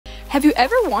Have you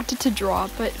ever wanted to draw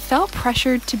but felt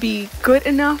pressured to be good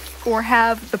enough or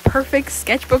have the perfect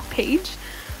sketchbook page?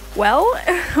 Well,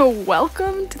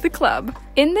 welcome to the club.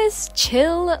 In this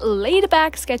chill,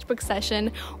 laid-back sketchbook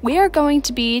session, we are going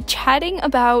to be chatting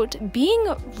about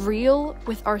being real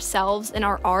with ourselves and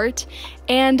our art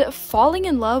and falling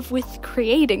in love with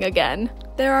creating again.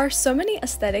 There are so many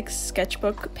aesthetic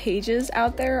sketchbook pages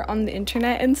out there on the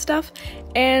internet and stuff,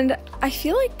 and I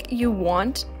feel like you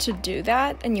want to do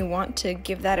that and you want to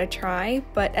give that a try,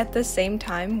 but at the same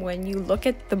time, when you look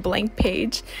at the blank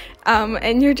page,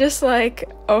 and you're just like,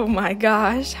 oh my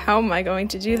gosh, how am I going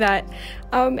to do that?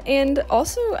 And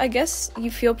also, I guess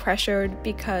you feel pressured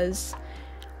because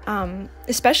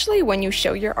especially when you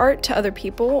show your art to other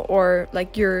people, or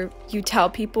like you tell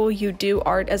people you do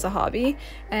art as a hobby,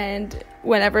 and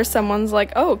whenever someone's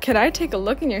like, oh, can I take a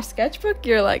look in your sketchbook?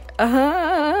 You're like,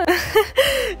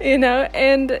 you know,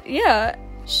 and yeah,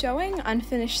 showing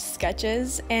unfinished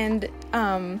sketches and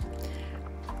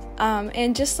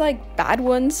just like bad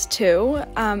ones too,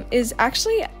 is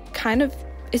actually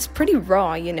it's pretty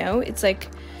raw, you know? It's like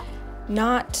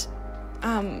not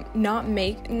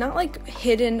like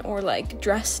hidden or like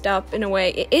dressed up in a way.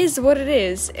 It is what it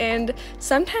is, and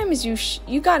sometimes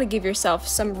you gotta give yourself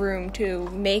some room to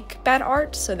make bad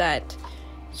art so that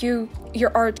your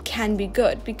art can be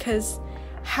good, because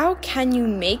how can you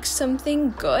make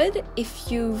something good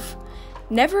if you've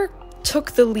never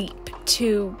took the leap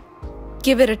to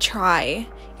give it a try,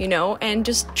 you know, and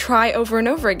just try over and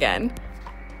over again?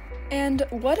 And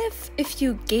what if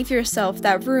you gave yourself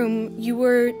that room, you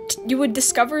would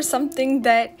discover something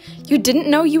that you didn't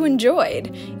know you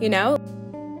enjoyed, you know?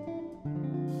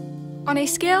 On a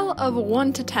scale of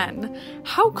 1 to 10,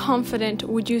 how confident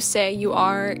would you say you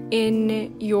are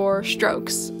in your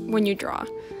strokes when you draw?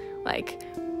 Like,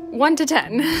 1 to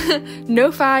 10. No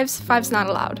 5s, 5's not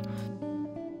allowed.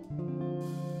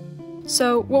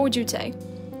 So, what would you say?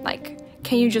 Like,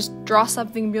 can you just draw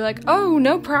something and be like, oh,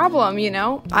 no problem, you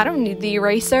know? I don't need the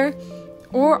eraser.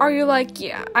 Or are you like,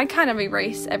 yeah, I kind of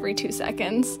erase every 2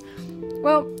 seconds?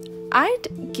 Well,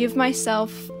 I'd give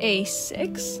myself a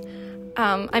 6.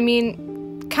 I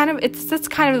mean, that's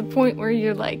kind of the point where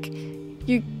you're like,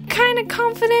 you're kind of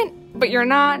confident, but you're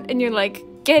not, and you're like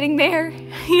getting there,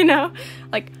 you know?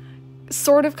 Like,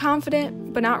 sort of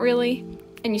confident, but not really,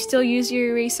 and you still use your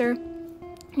eraser.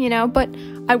 You know, but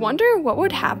I wonder what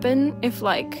would happen if,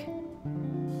 like,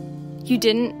 you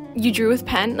drew with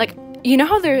pen. Like, you know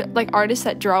how there are, like, artists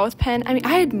that draw with pen? I mean,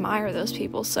 I admire those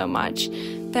people so much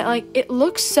that, like, it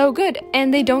looks so good,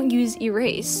 and they don't use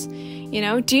erase, you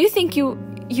know? Do you think you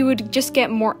would just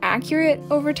get more accurate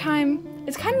over time?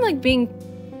 It's kind of like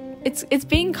it's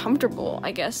being comfortable,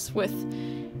 I guess, with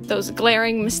those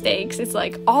glaring mistakes. It's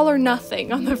like all or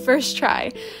nothing on the first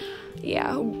try.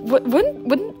 Yeah,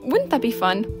 wouldn't that be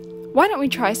fun? Why don't we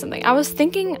try something? I was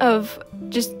thinking of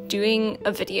just doing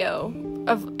a video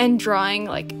and drawing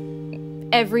like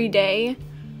every day,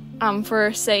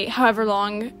 for say however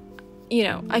long, you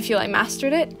know, I feel I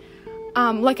mastered it.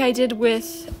 Like I did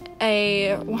with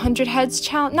a 100 heads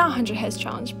challenge, not 100 heads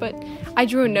challenge, but I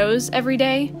drew a nose every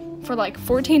day for like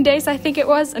 14 days, I think it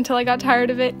was, until I got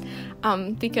tired of it.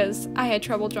 Because I had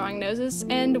trouble drawing noses,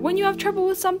 and when you have trouble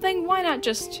with something, why not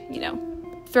just, you know,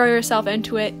 throw yourself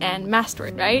into it and master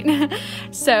it, right?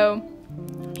 So,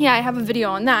 yeah, I have a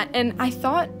video on that, and I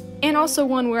thought, and also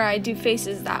one where I do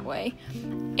faces that way,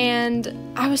 and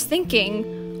I was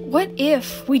thinking, what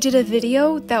if we did a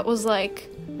video that was like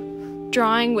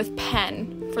drawing with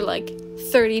pen for like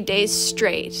 30 days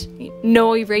straight,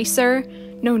 no eraser,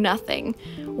 no nothing?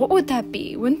 What would that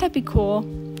be? Wouldn't that be cool?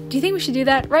 Do you think we should do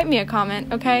that? Write me a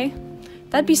comment, okay?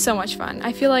 That'd be so much fun.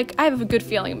 I feel like I have a good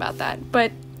feeling about that.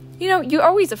 But, you know, you're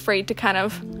always afraid to kind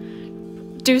of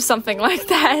do something like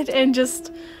that and just,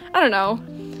 I don't know.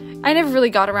 I never really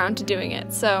got around to doing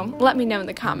it. So let me know in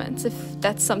the comments if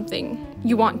that's something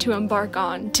you want to embark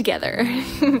on together.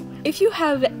 If you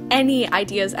have any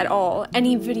ideas at all,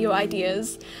 any video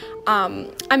ideas,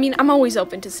 I mean, I'm always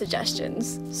open to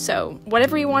suggestions. So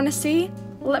whatever you want to see,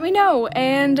 let me know,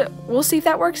 and we'll see if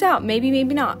that works out. Maybe,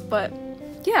 maybe not, but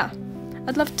yeah,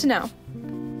 I'd love to know.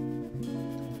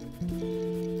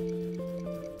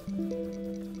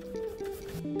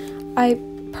 I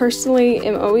personally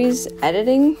am always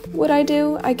editing what I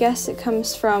do. I guess it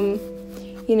comes from,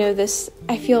 you know, this,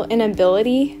 I feel,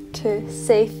 inability to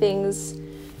say things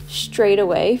straight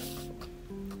away,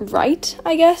 right,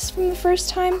 I guess, from the first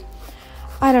time.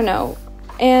 I don't know,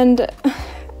 and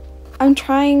I'm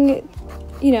trying,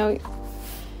 you know,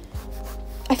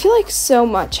 I feel like so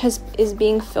much is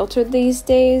being filtered these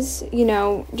days, you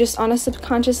know, just on a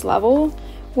subconscious level,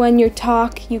 when you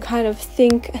talk, you kind of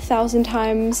think 1,000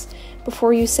 times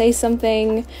before you say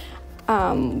something.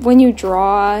 When you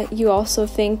draw, you also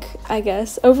think, I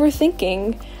guess,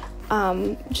 overthinking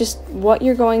just what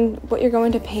you're going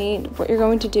to paint, what you're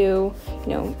going to do. You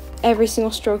know, every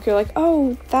single stroke you're like,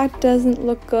 oh, that doesn't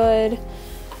look good.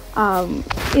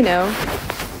 You know,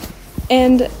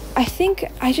 and I think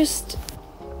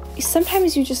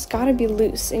sometimes you just gotta be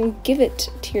loose and give it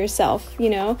to yourself, you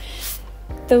know,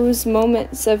 those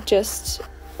moments of just,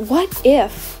 what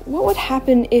would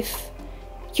happen if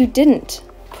you didn't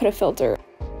put a filter,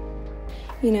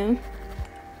 you know,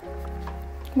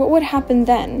 what would happen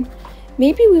then?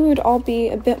 Maybe we would all be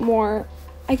a bit more,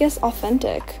 I guess,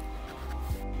 authentic.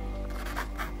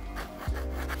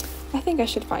 I think I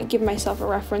should give myself a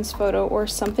reference photo or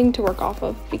something to work off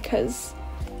of, because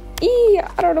I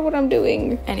don't know what I'm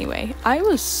doing. Anyway, I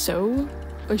was so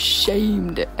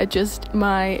ashamed at just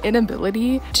my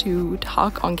inability to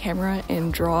talk on camera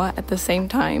and draw at the same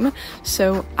time,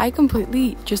 so I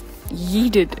completely just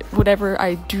yeeted whatever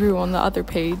I drew on the other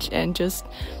page and just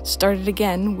started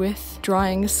again with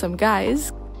drawing some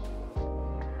guys. I'm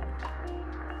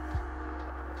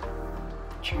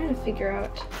trying to figure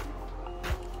out,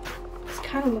 it's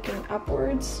kind of looking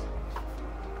upwards,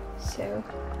 so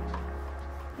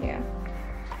yeah.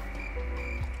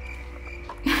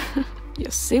 You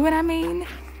see what I mean?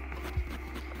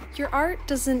 Your art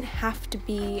doesn't have to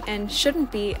be and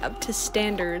shouldn't be up to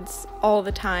standards all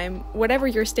the time, whatever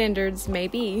your standards may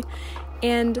be,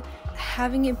 and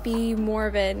having it be more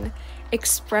of an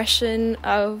expression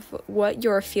of what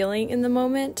you're feeling in the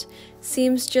moment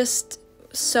seems just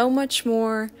so much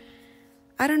more,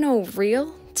 I don't know,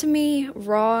 real to me,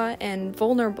 raw and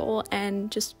vulnerable, and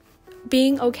just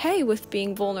being okay with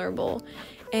being vulnerable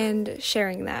and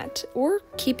sharing that, or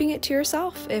keeping it to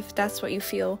yourself if that's what you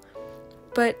feel.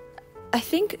 But I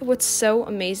think what's so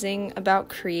amazing about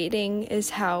creating is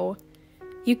how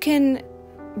you can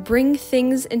bring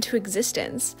things into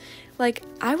existence. Like,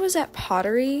 I was at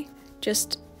pottery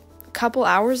just a couple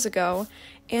hours ago,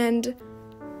 and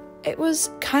it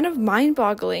was kind of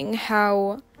mind-boggling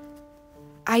how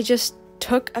I just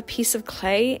took a piece of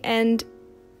clay and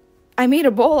I made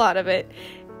a bowl out of it.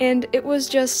 And it was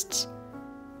just,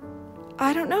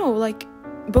 I don't know, like,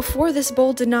 before this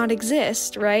bowl did not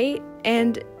exist, right?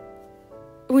 And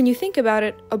when you think about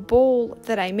it, a bowl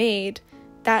that I made,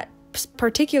 that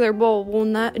particular bowl will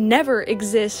never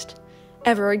exist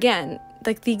ever again,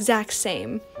 like the exact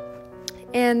same.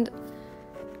 And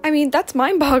I mean, that's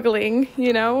mind-boggling,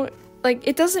 you know? Like,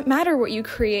 it doesn't matter what you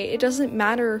create, it doesn't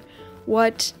matter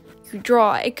what you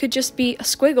draw. It could just be a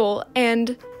squiggle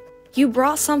and you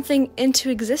brought something into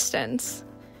existence.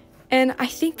 And I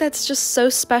think that's just so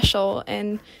special,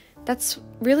 and that's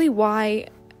really why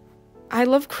I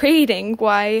love creating,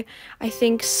 why I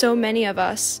think so many of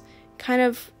us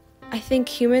I think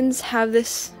humans have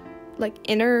this, like,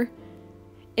 inner,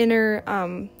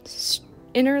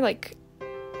 like,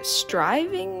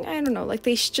 striving, I don't know, like,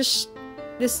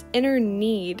 this inner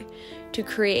need to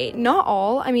create. Not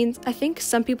all, I mean, I think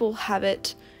some people have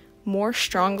it more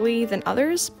strongly than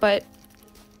others, but,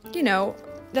 you know,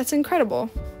 that's incredible.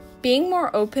 Being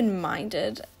more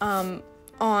open-minded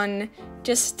on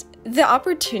just the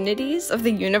opportunities of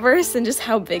the universe and just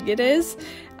how big it is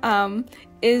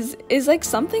like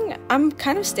something I'm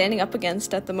kind of standing up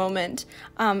against at the moment.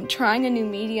 Trying a new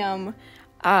medium,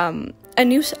 a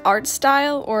new art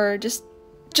style, or just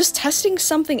testing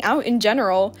something out in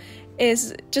general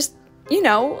is just, you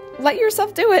know, let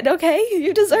yourself do it, okay?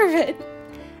 You deserve it.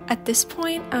 At this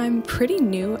point, I'm pretty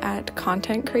new at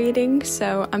content creating,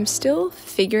 so I'm still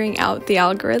figuring out the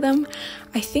algorithm.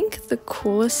 I think the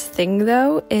coolest thing,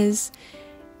 though, is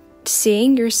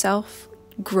seeing yourself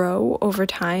grow over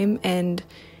time and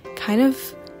kind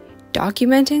of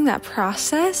documenting that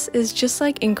process is just,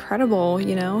 like, incredible,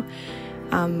 you know?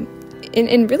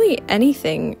 In really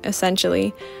anything,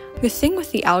 essentially. The thing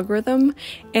with the algorithm,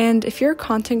 and if you're a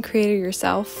content creator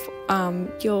yourself,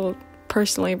 you'll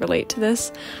personally relate to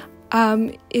this,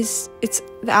 is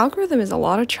the algorithm is a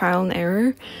lot of trial and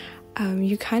error.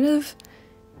 You kind of,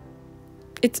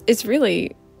 it's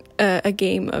really a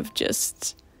game of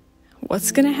just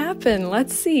what's gonna happen,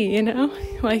 let's see, you know,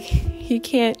 like, you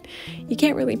can't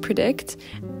really predict,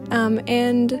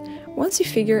 and once you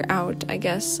figure out, I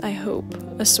guess, I hope,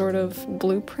 a sort of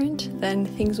blueprint, then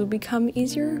things will become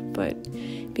easier. But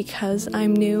because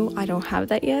I'm new, I don't have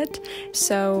that yet.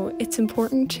 So it's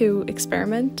important to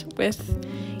experiment with,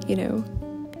 you know,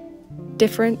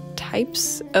 different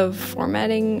types of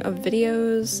formatting of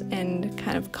videos and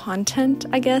kind of content,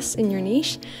 I guess, in your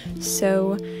niche.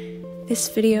 So This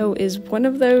video is one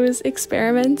of those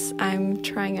experiments. I'm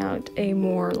trying out a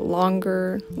more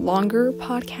longer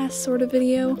podcast sort of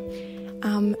video.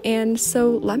 And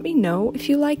so let me know if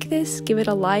you like this. Give it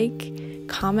a like,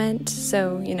 comment,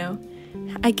 so, you know,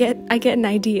 I get an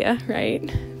idea, right?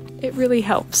 It really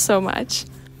helps so much.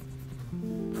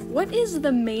 What is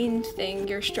the main thing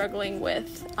you're struggling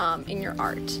with in your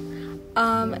art?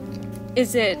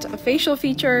 Is it a facial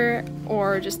feature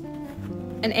or just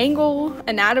an angle,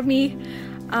 anatomy?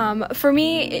 For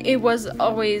me, it was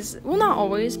always, well, not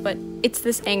always, but it's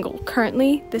this angle.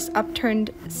 Currently, this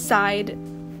upturned side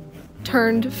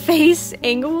turned face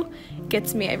angle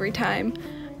gets me every time.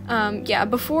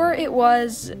 Before it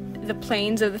was the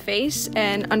planes of the face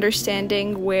and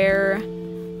understanding where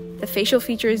the facial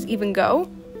features even go,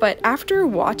 but after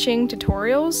watching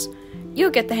tutorials,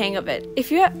 you'll get the hang of it.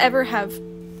 If you ever have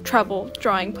trouble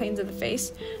drawing planes of the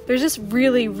face, there's this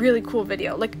really, really cool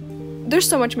video. Like, there's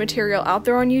so much material out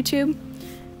there on YouTube.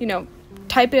 You know,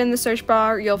 type it in the search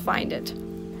bar, you'll find it.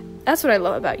 That's what I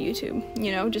love about YouTube,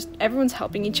 you know, just everyone's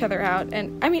helping each other out,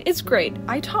 and I mean, it's great.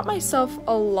 I taught myself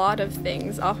a lot of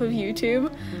things off of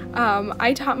YouTube.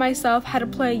 I taught myself how to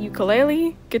play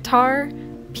ukulele, guitar,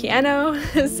 piano,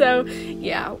 so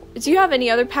yeah. Do you have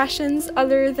any other passions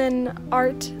other than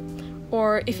art?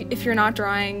 Or if you're not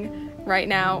drawing right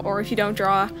now, or if you don't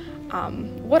draw,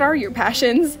 what are your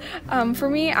passions? For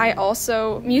me,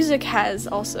 music has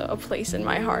also a place in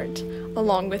my heart,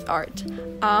 along with art.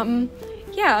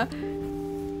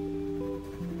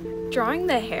 Drawing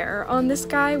the hair on this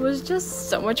guy was just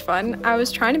so much fun. I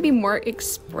was trying to be more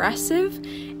expressive,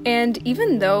 and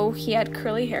even though he had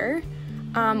curly hair,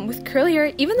 with curly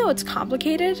hair, even though it's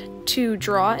complicated to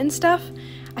draw and stuff,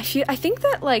 I think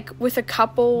that, like, with a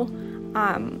couple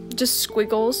just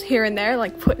squiggles here and there,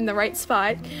 like put in the right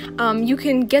spot, you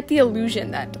can get the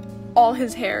illusion that all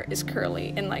his hair is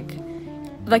curly and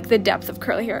like the depth of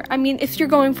curly hair. I mean, if you're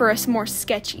going for a more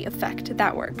sketchy effect,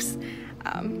 that works,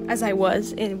 as I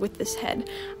was with this head.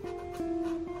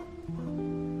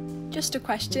 Just a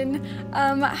question,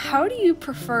 how do you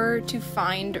prefer to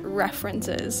find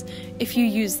references, if you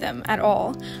use them at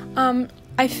all?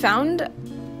 I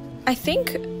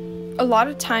think a lot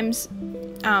of times,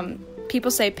 people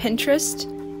say Pinterest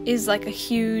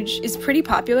is pretty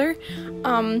popular,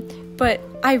 but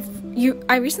I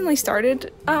recently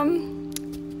started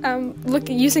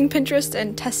using Pinterest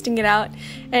and testing it out,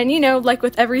 and, you know, like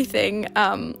with everything,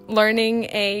 learning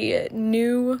a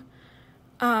new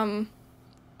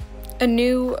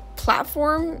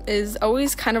platform is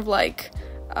always kind of like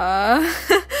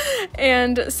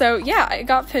and so yeah, I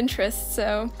got Pinterest.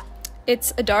 So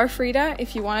it's Adar Frida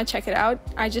if you want to check it out.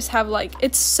 I just have, like,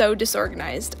 it's so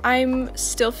disorganized. I'm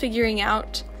still figuring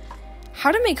out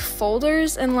how to make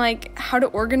folders and, like, how to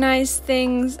organize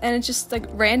things, and it just, like,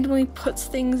 randomly puts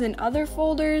things in other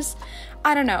folders.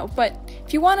 I don't know, but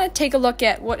if you want to take a look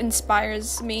at what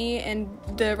inspires me and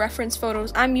the reference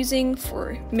photos I'm using,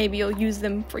 for maybe you'll use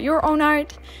them for your own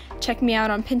art, check me out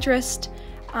on Pinterest.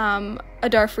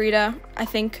 Adar Frida. I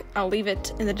think I'll leave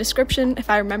it in the description if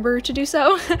I remember to do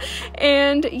so.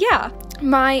 And yeah,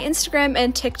 my Instagram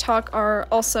and TikTok are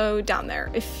also down there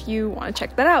if you want to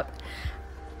check that out.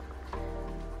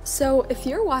 So if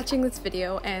you're watching this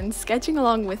video and sketching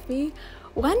along with me,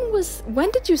 when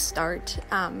did you start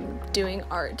doing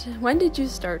art? When did you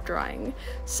start drawing?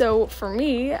 So for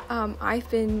me, I've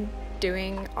been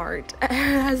doing art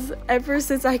ever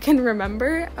since I can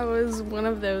remember. I was one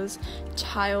of those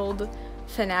child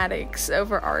fanatics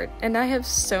over art, and I have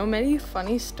so many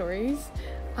funny stories,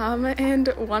 and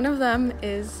one of them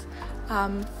is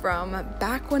from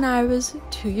back when I was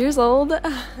 2 years old.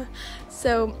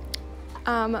 So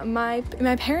my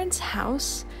parents'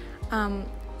 house,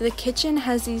 the kitchen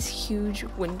has these huge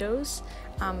windows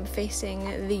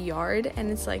facing the yard,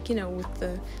 and it's like, you know, with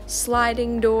the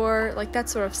sliding door, like that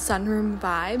sort of sunroom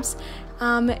vibes.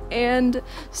 And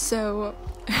so,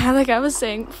 like I was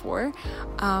saying before,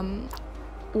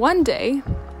 one day,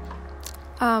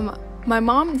 my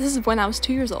mom, this is when I was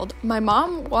 2 years old, my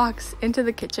mom walks into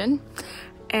the kitchen,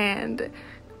 and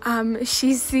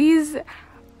she sees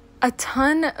a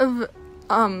ton of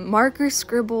marker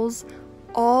scribbles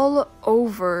all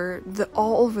over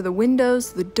the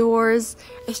windows, the doors.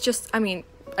 It's just, I mean,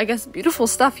 I guess beautiful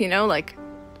stuff, you know, like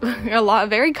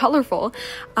very colorful.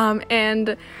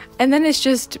 And then it's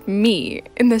just me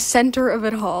in the center of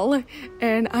it all,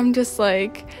 and I'm just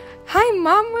like, "Hi,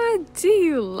 Mama, do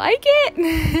you like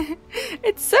it?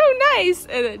 It's so nice."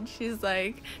 And then she's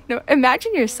like, "No,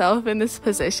 imagine yourself in this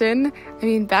position." I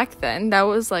mean, back then, that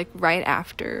was like right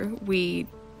after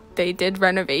they did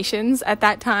renovations at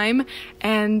that time,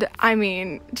 and I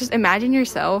mean, just imagine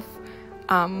yourself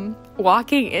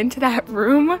walking into that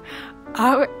room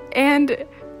and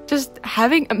just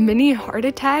having a mini heart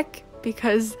attack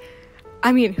because,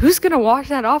 I mean, who's gonna wash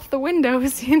that off the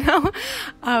windows, you know?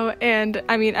 And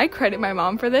I mean, I credit my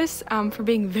mom for this, for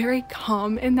being very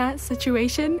calm in that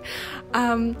situation.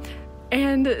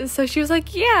 And so she was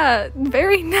like, yeah,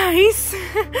 very nice.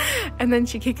 And then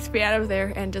she kicked me out of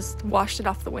there and just washed it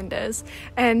off the windows.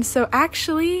 And so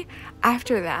actually,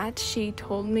 after that, she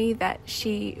told me that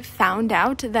she found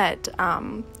out that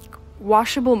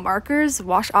washable markers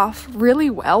wash off really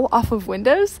well off of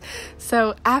windows.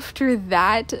 So after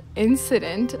that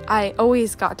incident, I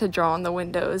always got to draw on the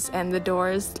windows and the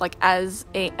doors, like, as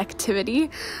a activity.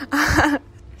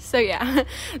 So yeah,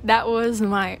 that was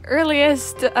my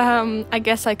earliest, I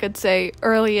guess I could say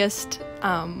earliest,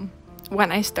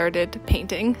 when I started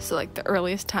painting. So like the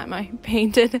earliest time I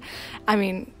painted,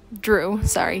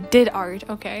 did art,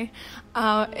 okay.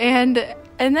 And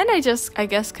then I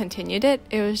guess continued it.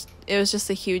 It was just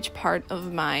a huge part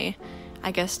of my,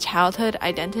 I guess, childhood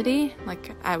identity.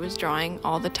 Like, I was drawing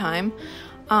all the time.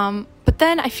 But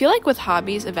then I feel like with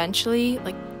hobbies, eventually,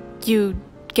 like, you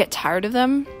get tired of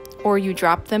them, or you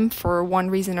drop them for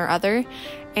one reason or other.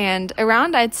 And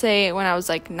around, I'd say, when I was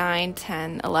like 9,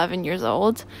 10, 11 years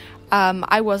old,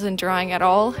 I wasn't drawing at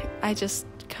all. I just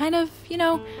kind of,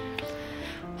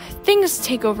 things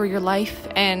take over your life,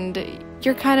 and I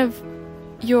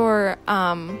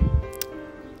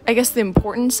guess the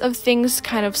importance of things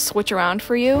kind of switch around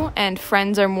for you, and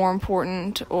friends are more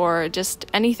important, or just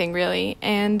anything really.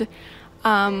 And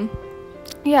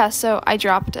so I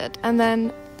dropped it.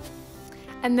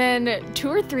 And then 2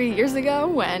 or 3 years ago,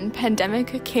 when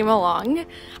pandemic came along,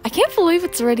 I can't believe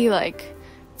it's already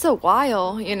it's a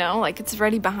while, it's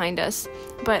already behind us.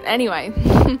 But anyway,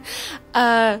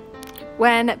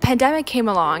 when pandemic came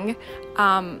along,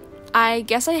 I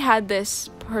guess I had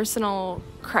this personal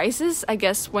crisis, I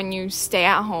guess, when you stay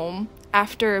at home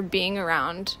after being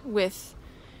around with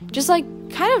just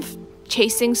kind of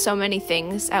chasing so many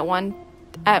things at one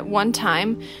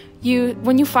time.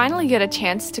 When you finally get a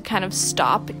chance to kind of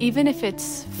stop, even if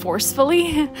it's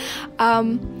forcefully,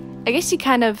 I guess you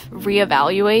kind of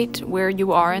reevaluate where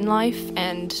you are in life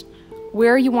and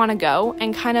where you want to go,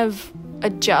 and kind of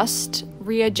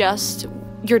readjust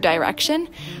your direction.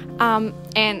 And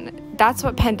that's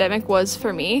what pandemic was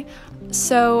for me.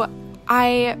 So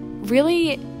I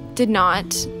really did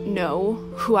not know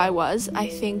who I was. I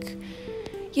think,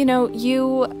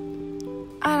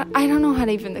 I don't know how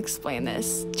to even explain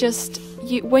this. Just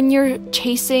when you're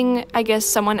chasing, I guess,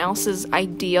 someone else's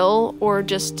ideal or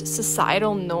just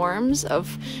societal norms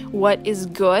of what is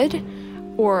good,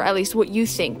 or at least what you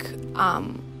think,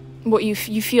 what you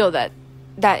feel that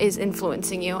is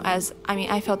influencing you.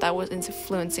 I felt that was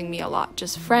influencing me a lot.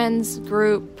 Just friends,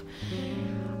 group,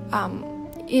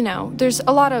 there's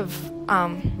a lot of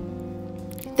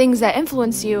things that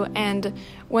influence you, and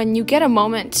when you get a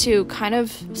moment to kind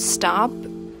of stop,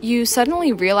 you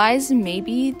suddenly realize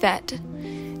maybe that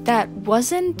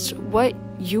wasn't what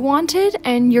you wanted,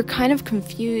 and you're kind of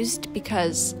confused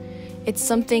because it's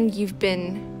something you've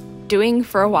been doing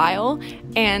for a while,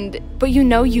 but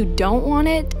you don't want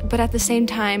it, but at the same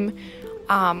time,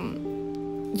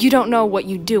 you don't know what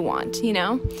you do want,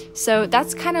 So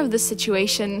that's kind of the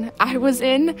situation I was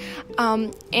in,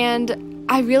 and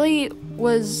I really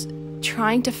was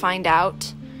trying to find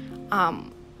out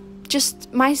just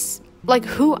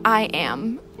who I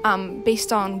am,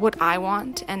 based on what I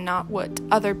want and not what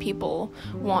other people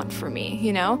want for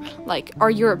me, Are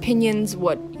your opinions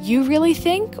what you really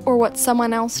think, or what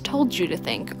someone else told you to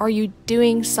think? Are you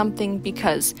doing something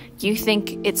because you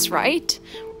think it's right,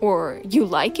 or you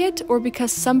like it, or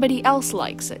because somebody else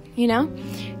likes it,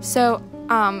 So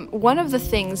one of the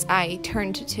things I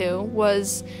turned to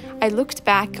was I looked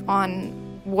back on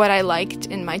what I liked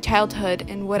in my childhood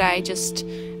and what I just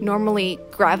normally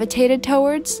gravitated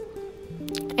towards,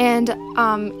 and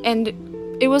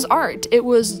it was art, it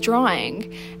was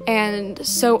drawing, and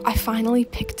so I finally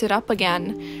picked it up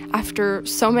again after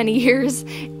so many years,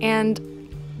 and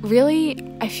really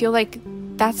I feel like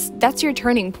that's your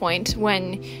turning point,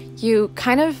 when you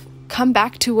kind of come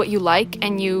back to what you like,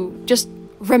 and you just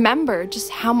remember just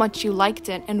how much you liked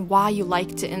it and why you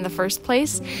liked it in the first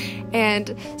place.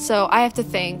 And so I have to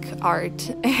thank art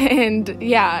and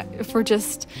for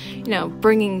just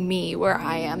bringing me where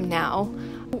I am now.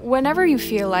 Whenever you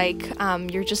feel like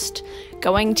you're just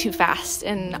going too fast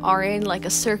and are in a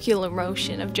circular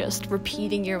motion of just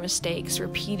repeating your mistakes,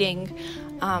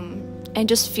 and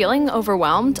just feeling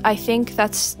overwhelmed, I think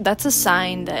that's a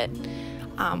sign that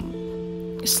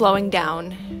slowing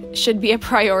down should be a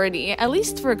priority, at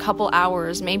least for a couple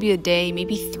hours, maybe a day,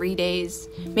 maybe 3 days,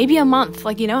 maybe a month.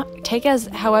 Like, take as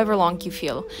however long you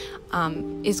feel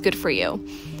is good for you.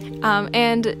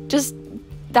 And just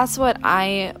that's why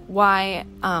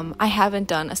I haven't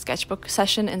done a sketchbook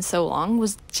session in so long,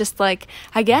 was just like,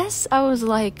 I guess I was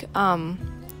like,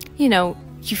 you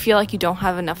feel like you don't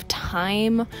have enough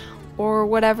time or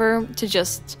whatever to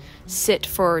just sit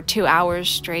for 2 hours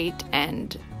straight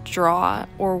and draw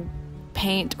or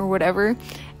paint or whatever.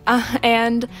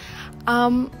 And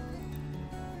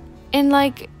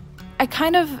like, I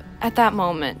kind of, at that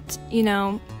moment,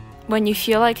 when you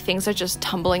feel like things are just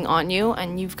tumbling on you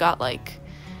and you've got like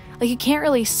you can't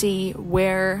really see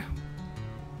where,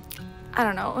 I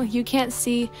don't know, you can't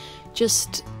see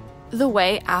just the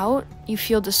way out, you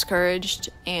feel discouraged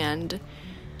and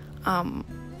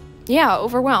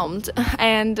overwhelmed.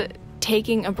 And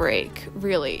taking a break,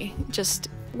 really, just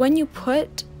when you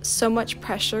put so much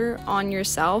pressure on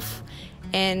yourself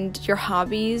and your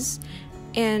hobbies,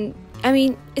 and I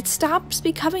mean, it stops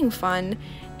becoming fun.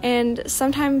 And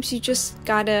sometimes you just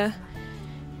gotta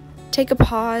take a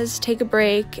pause, take a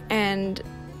break, and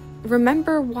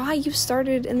remember why you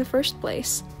started in the first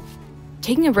place.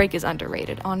 Taking a break is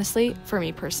underrated, honestly. For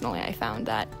me personally, I found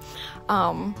that.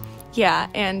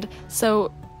 And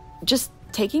so just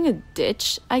taking a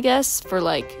ditch, I guess, for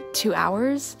like 2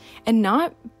 hours and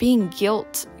not being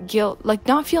like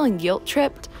not feeling guilt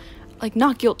tripped, like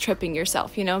not guilt tripping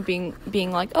yourself,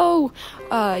 being like, oh,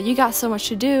 you got so much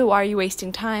to do, why are you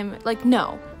wasting time? Like,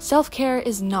 no, self-care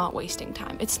is not wasting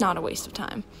time. It's not a waste of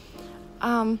time.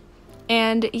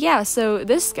 So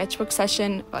this sketchbook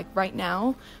session, like right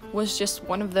now, was just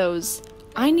one of those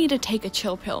I need to take a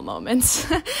chill pill moments.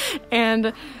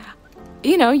 And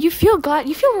you feel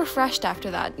refreshed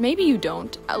after that. Maybe you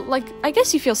don't. I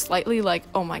guess you feel slightly like,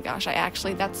 oh my gosh,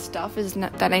 that stuff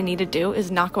that I need to do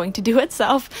is not going to do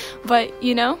itself. But,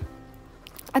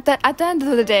 at the end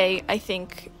of the day, I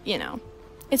think,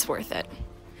 it's worth it.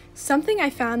 Something I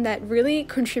found that really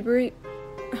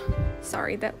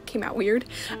sorry, that came out weird.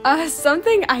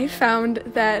 Something I found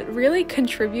that really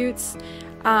contributes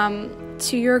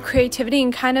to your creativity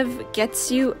and kind of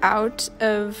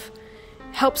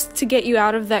helps to get you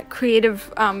out of that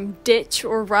creative ditch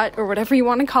or rut or whatever you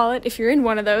want to call it, if you're in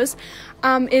one of those,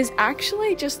 is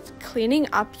actually just cleaning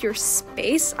up your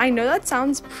space. I know that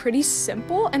sounds pretty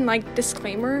simple, and like,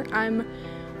 disclaimer, I'm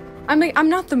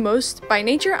not the most, by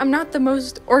nature, I'm not the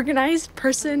most organized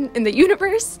person in the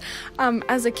universe.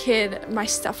 As a kid,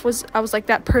 I was like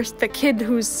the kid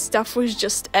whose stuff was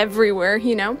just everywhere,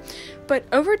 But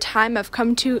over time, I've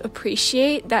come to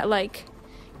appreciate that, like,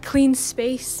 clean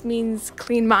space means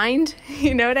clean mind.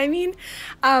 You know what I mean?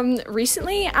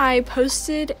 Recently, I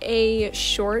posted a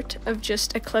short of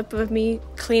just a clip of me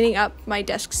cleaning up my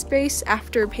desk space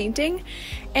after painting,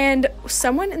 and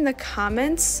someone in the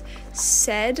comments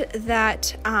said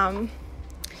that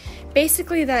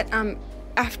basically that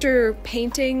after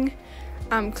painting,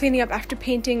 cleaning up after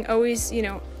painting always,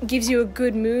 gives you a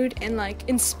good mood and like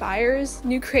inspires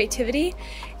new creativity.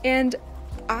 And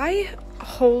I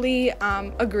wholly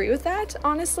agree with that.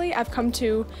 Honestly, I've come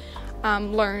to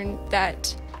learn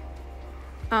that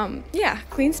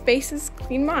clean space is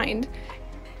clean mind.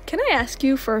 Can I ask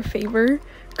you for a favor?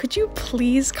 Could you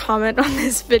please comment on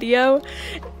this video?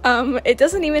 It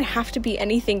doesn't even have to be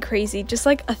anything crazy, just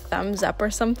like a thumbs up or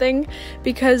something,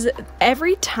 because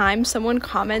every time someone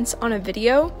comments on a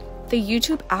video, the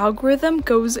YouTube algorithm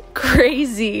goes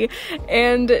crazy.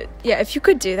 And yeah, if you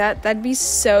could do that, that'd be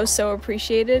so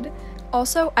appreciated.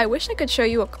 Also, I wish I could show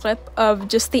you a clip of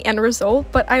just the end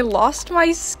result, but I lost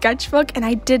my sketchbook and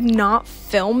I did not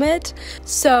film it.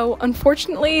 So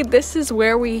unfortunately, this is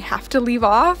where we have to leave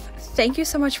off. Thank you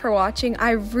so much for watching.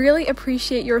 I really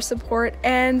appreciate your support,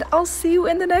 and I'll see you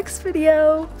in the next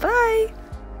video. Bye!